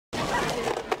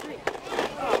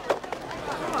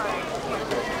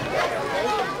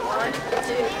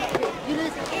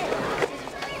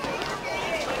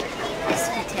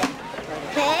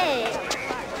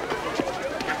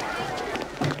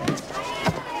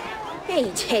Hey,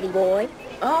 Teddy boy.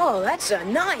 Oh, that's a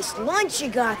nice lunch you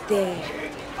got there.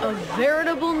 A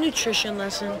veritable nutrition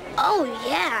lesson. Oh,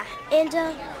 yeah. And,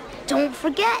 don't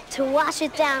forget to wash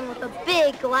it down with a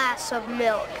big glass of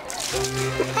milk.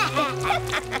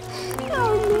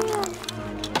 Oh,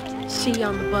 man. See you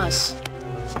on the bus.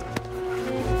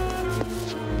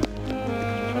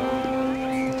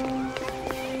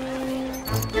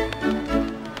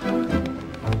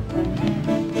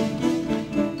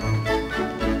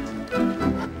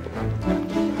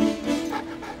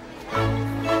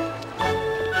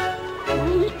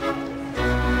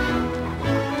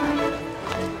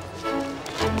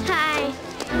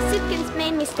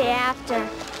 Stay after.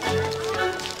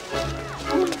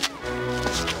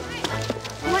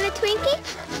 Want a Twinkie?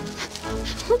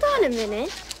 Hold on a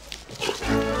minute.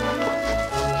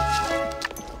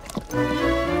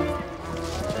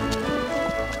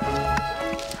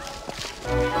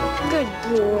 Good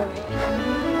boy.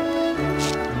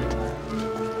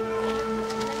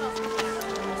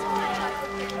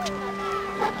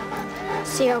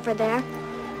 See over there?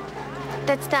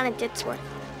 That's Donna Ditzworth.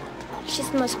 She's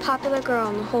the most popular girl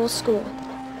in the whole school.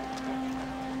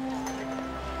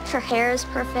 Her hair is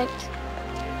perfect.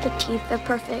 Her teeth are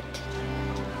perfect.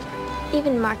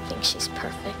 Even Mark thinks she's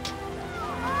perfect.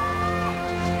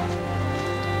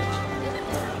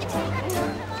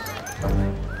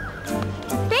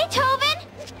 Beethoven!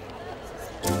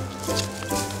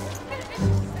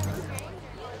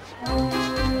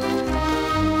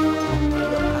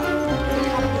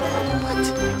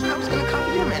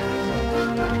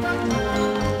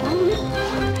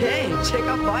 Check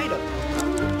out Vita.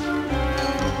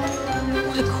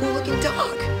 What a cool-looking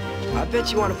dog. I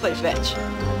bet you want to play fetch.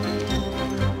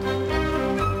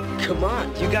 Come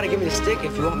on, you gotta give me the stick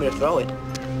if you want me to throw it.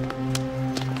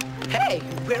 Hey,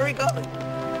 where are we going?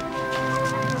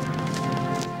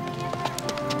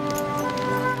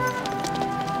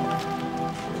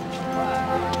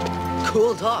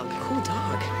 Cool dog. Cool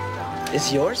dog.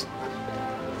 It's yours?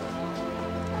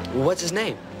 What's his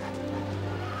name?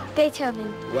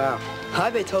 Beethoven. Wow. Hi,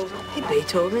 Beethoven. Hey,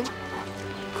 Beethoven.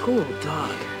 Cool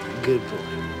dog. Good boy.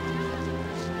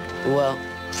 Well,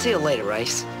 see you later,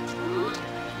 Ryce.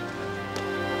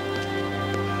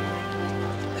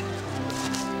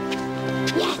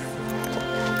 Yes!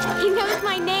 He knows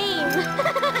my name.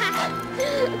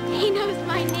 He knows my